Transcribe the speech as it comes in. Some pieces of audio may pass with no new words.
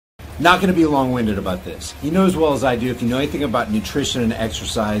Not going to be long-winded about this. You know as well as I do, if you know anything about nutrition and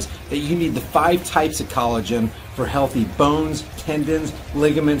exercise, that you need the 5 types of collagen for healthy bones, tendons,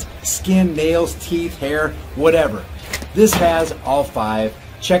 ligaments, skin, nails, teeth, hair, whatever. This has all 5.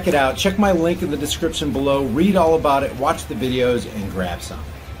 Check it out. Check my link in the description below. Read all about it, watch the videos, and grab some.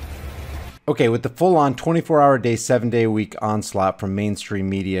 Okay, with the full-on 24-hour-a-day, 7-day-a-week onslaught from mainstream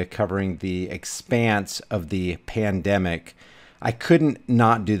media covering the expanse of the pandemic, I couldn't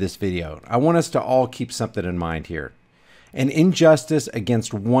not do this video. I want us to all keep something in mind here. An injustice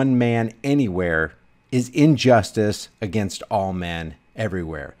against one man anywhere is injustice against all men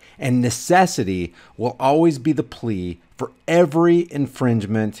everywhere. And necessity will always be the plea for every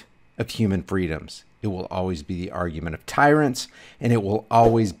infringement of human freedoms. It will always be the argument of tyrants, and it will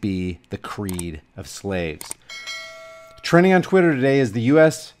always be the creed of slaves. Trending on Twitter today is the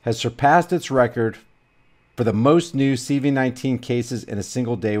U.S. has surpassed its record for the most new CV-19 cases in a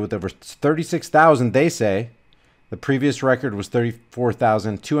single day with over 36,000, they say. The previous record was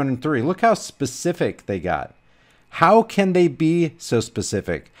 34,203. Look how specific they got. How can they be so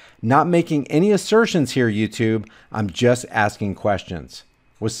specific? Not making any assertions here, YouTube. I'm just asking questions.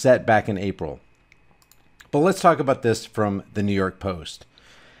 Was set back in April. But let's talk about this from the New York Post.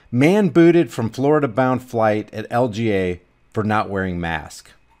 Man booted from Florida-bound flight at LGA for not wearing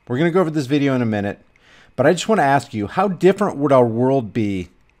mask. We're going to go over this video in a minute. But I just want to ask you, how different would our world be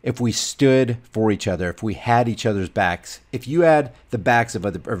if we stood for each other, if we had each other's backs, if you had the backs of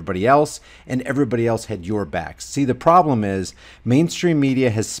everybody else and everybody else had your backs? See, the problem is mainstream media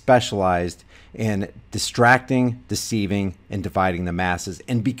has specialized in distracting, deceiving, and dividing the masses.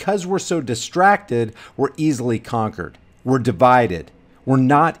 And because we're so distracted, we're easily conquered. We're divided. We're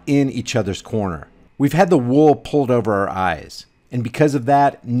not in each other's corner. We've had the wool pulled over our eyes. And because of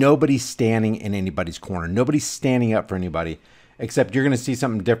that, nobody's standing in anybody's corner. Nobody's standing up for anybody, except you're going to see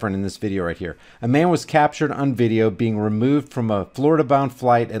something different in this video right here. A man was captured on video being removed from a Florida-bound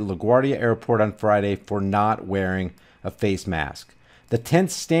flight at LaGuardia Airport on Friday for not wearing a face mask. The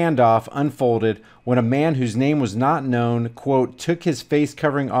tense standoff unfolded when a man whose name was not known, quote, took his face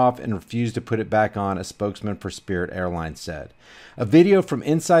covering off and refused to put it back on, a spokesman for Spirit Airlines said. A video from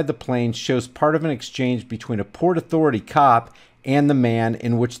inside the plane shows part of an exchange between a Port Authority cop and the man,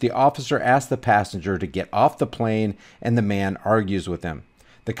 in which the officer asks the passenger to get off the plane and the man argues with him.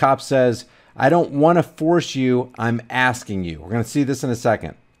 The cop says, "I don't want to force you, I'm asking you." We're going to see this in a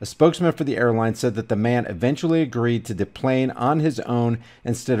second. A spokesman for the airline said that the man eventually agreed to deplane on his own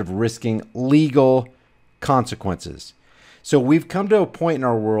instead of risking legal consequences. So we've come to a point in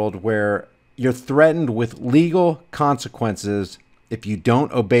our world where you're threatened with legal consequences if you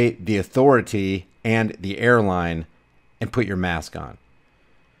don't obey the authority and the airline and put your mask on.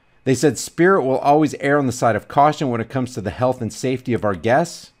 They said Spirit will always err on the side of caution when it comes to the health and safety of our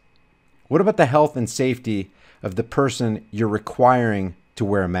guests. What about the health and safety of the person you're requiring to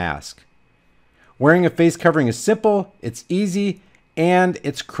wear a mask? Wearing a face covering is simple, it's easy, and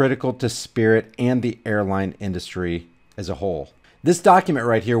it's critical to Spirit and the airline industry as a whole. This document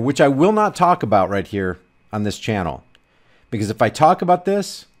right here, which I will not talk about right here on this channel, because if I talk about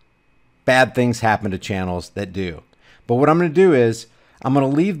this, bad things happen to channels that do. But what I'm going to do is I'm going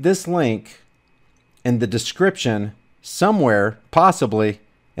to leave this link in the description somewhere, possibly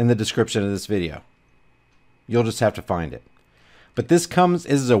in the description of this video. You'll just have to find it. But this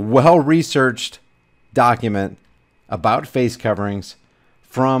is a well-researched document about face coverings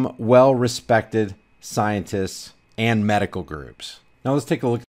from well-respected scientists and medical groups. Now let's take a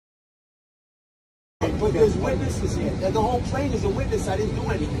look. But there's witnesses here. The whole plane is a witness. I didn't do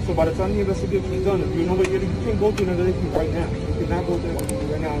anything. So by the time the investigation is done, you know what, you can't go through another interview right now. You cannot go through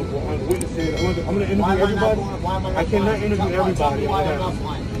right now on witnesses. I'm going to interview everybody. I cannot interview everybody. Tell me why I'm not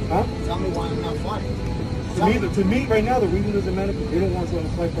flying. Huh? Tell me why I'm not flying. To me, right now, the reason doesn't matter because they don't want you on the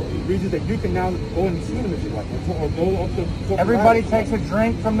flight for the reason that you can now go and see them if you like. Or go up to everybody takes a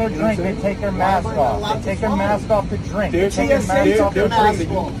drink from their drink. They take their mask off. They take their mask off to drink. They take their mask off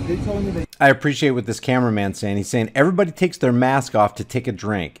to drink. I appreciate what this cameraman's saying. He's saying everybody takes their mask off to take a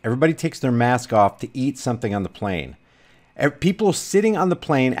drink. Everybody takes their mask off to eat something on the plane. People sitting on the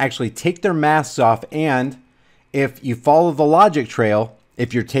plane actually take their masks off, and if you follow the logic trail,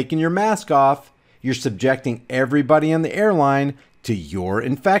 if you're taking your mask off, you're subjecting everybody in the airline to your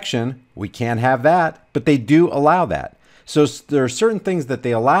infection. We can't have that, but they do allow that. So there are certain things that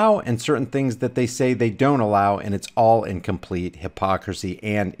they allow and certain things that they say they don't allow, and it's all in complete hypocrisy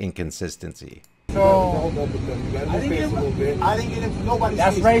and inconsistency. So I didn't get in nobody's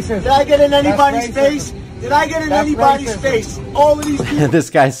that's face. racist. Did I get in anybody's That's face? Did I get in That's anybody's racism. face? All of these people. This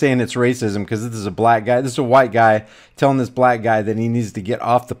guy's saying it's racism because this is a black guy. This is a white guy telling this black guy that he needs to get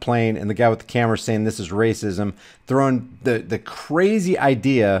off the plane, and the guy with the camera saying this is racism, throwing the crazy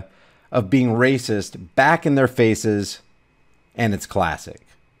idea of being racist back in their faces, and it's classic.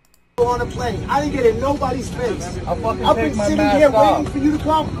 On a plane. I didn't get in nobody's face. I'll fucking I've take been my sitting mask here off. waiting for you to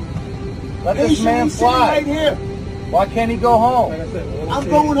come. Let this Patiently man sitting fly. right here. Why can't he go home? I'm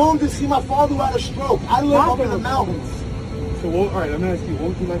going home to see my father who had a stroke. I live up in the mountains. So, all right, let me ask you, what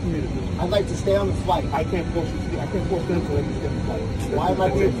would you like me to do? I'd like to stay on the flight. I can't force you. I can't force them to let you stay on the flight. Why am I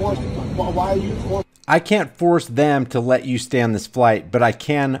being forced? Why are you forced? I can't force them to let you stay on this flight, but I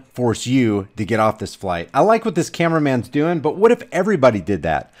can force you to get off this flight. I like what this cameraman's doing, but what if everybody did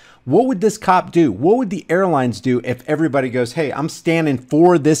that? What would this cop do? What would the airlines do if everybody goes, hey, I'm standing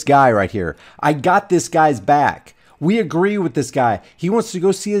for this guy right here. I got this guy's back. We agree with this guy. He wants to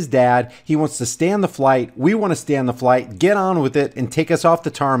go see his dad. He wants to stay on the flight. We want to stay on the flight. Get on with it and take us off the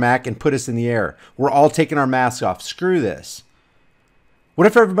tarmac and put us in the air. We're all taking our masks off. Screw this. What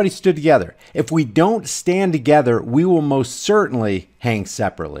if everybody stood together? If we don't stand together, we will most certainly hang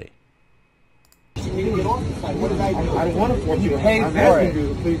separately. You didn't get off the flight. What did I do? I don't want to force you. You paid I'm for asking it. you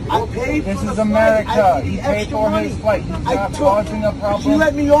to please. I paid This for the is flight. America. I paid He the paid extra for money. his flight. He's I not took. causing a But problem. you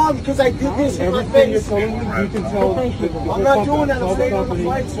let me on because I did this in my Everything you're face. telling me, you can tell. I'm not doing that. I'm staying on the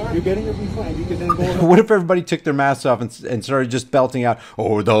flight, sir. You're getting a refund. You can then go. What if everybody took their masks off and started just belting out,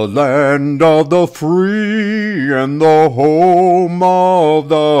 oh, the land of the free and the home of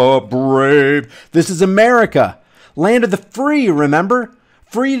the brave. This is America. Land of the free, remember?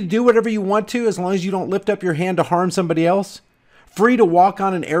 Free to do whatever you want to as long as you don't lift up your hand to harm somebody else. Free to walk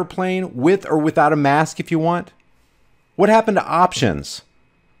on an airplane with or without a mask if you want. What happened to options?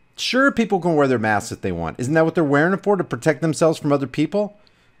 Sure, people can wear their masks if they want. Isn't that what they're wearing it for? To protect themselves from other people?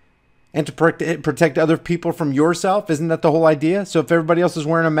 And to protect other people from yourself? Isn't that the whole idea? So if everybody else is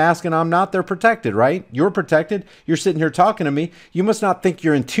wearing a mask and I'm not, they're protected, right? You're protected. You're sitting here talking to me. You must not think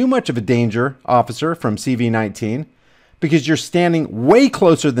you're in too much of a danger, officer from CV19, because you're standing way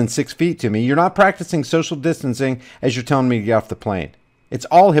closer than 6 feet to me. You're not practicing social distancing as you're telling me to get off the plane. It's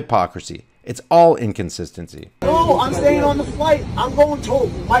all hypocrisy. It's all inconsistency. No, I'm staying on the flight. I'm going to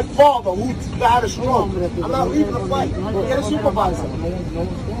my father who had a stroke. I'm not leaving the flight. Get a supervisor.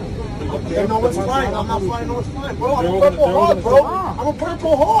 Okay, no, it's fine. I'm not flying. No, it's fine, bro. I'm a Purple Heart, bro. I'm a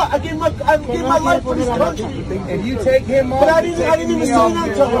Purple Heart. I gave my life for this country. If you take him off, But I didn't even say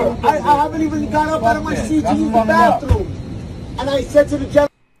that to her. I haven't even got up out of my seat to use the bathroom. And I said to the gentleman,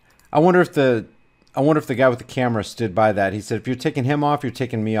 I wonder if the guy with the camera stood by that. He said, if you're taking him off, you're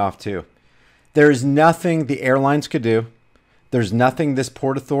taking me off too. There is nothing the airlines could do. There's nothing this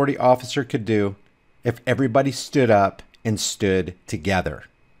Port Authority officer could do if everybody stood up and stood together.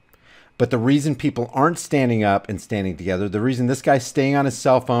 But the reason people aren't standing up and standing together, the reason this guy's staying on his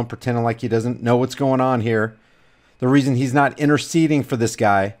cell phone, pretending like he doesn't know what's going on here, the reason he's not interceding for this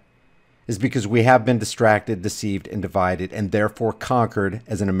guy is because we have been distracted, deceived, and divided, and therefore conquered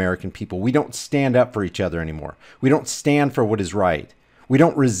as an American people. We don't stand up for each other anymore. We don't stand for what is right. We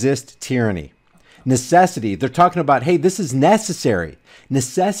don't resist tyranny. Necessity, they're talking about, hey, this is necessary.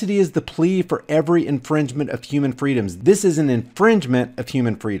 Necessity is the plea for every infringement of human freedoms. This is an infringement of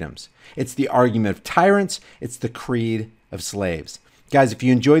human freedoms. It's the argument of tyrants. It's the creed of slaves. Guys, if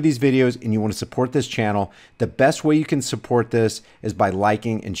you enjoy these videos and you want to support this channel, the best way you can support this is by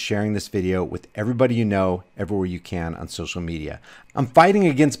liking and sharing this video with everybody you know, everywhere you can on social media. I'm fighting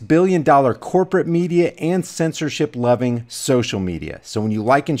against billion-dollar corporate media and censorship-loving social media. So when you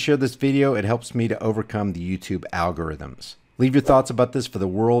like and share this video, it helps me to overcome the YouTube algorithms. Leave your thoughts about this for the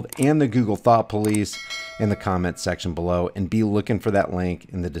world and the Google Thought Police in the comment section below, and be looking for that link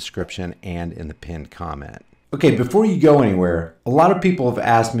in the description and in the pinned comment. Okay, before you go anywhere, a lot of people have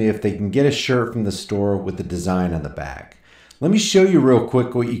asked me if they can get a shirt from the store with the design on the back. Let me show you real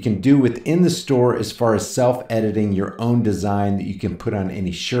quick what you can do within the store as far as self-editing your own design that you can put on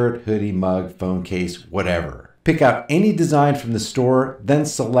any shirt, hoodie, mug, phone case, whatever. Pick out any design from the store, then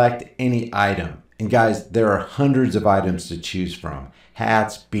select any item. And guys, there are hundreds of items to choose from.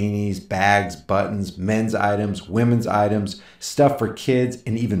 Hats, beanies, bags, buttons, men's items, women's items, stuff for kids,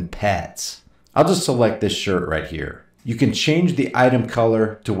 and even pets. I'll just select this shirt right here. You can change the item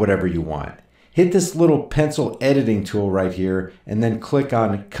color to whatever you want. Hit this little pencil editing tool right here and then click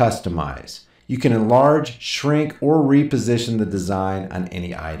on Customize. You can enlarge, shrink, or reposition the design on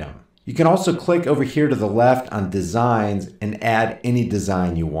any item. You can also click over here to the left on Designs and add any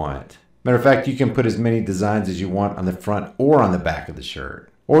design you want. Matter of fact, you can put as many designs as you want on the front or on the back of the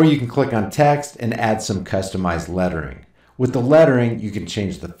shirt. Or you can click on text and add some customized lettering. With the lettering, you can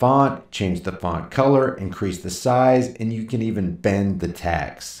change the font color, increase the size, and you can even bend the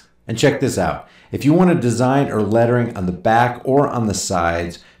text. And check this out. If you want a design or lettering on the back or on the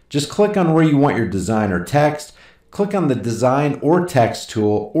sides, just click on where you want your design or text, click on the design or text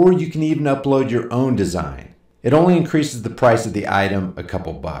tool, or you can even upload your own design. It only increases the price of the item a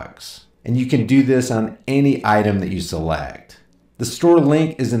couple bucks. And you can do this on any item that you select. The store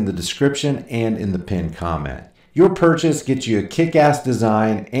link is in the description and in the pinned comment. Your purchase gets you a kick-ass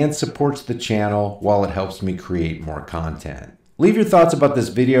design and supports the channel while it helps me create more content. Leave your thoughts about this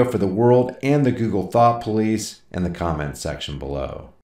video for the world and the Google Thought Police in the comments section below.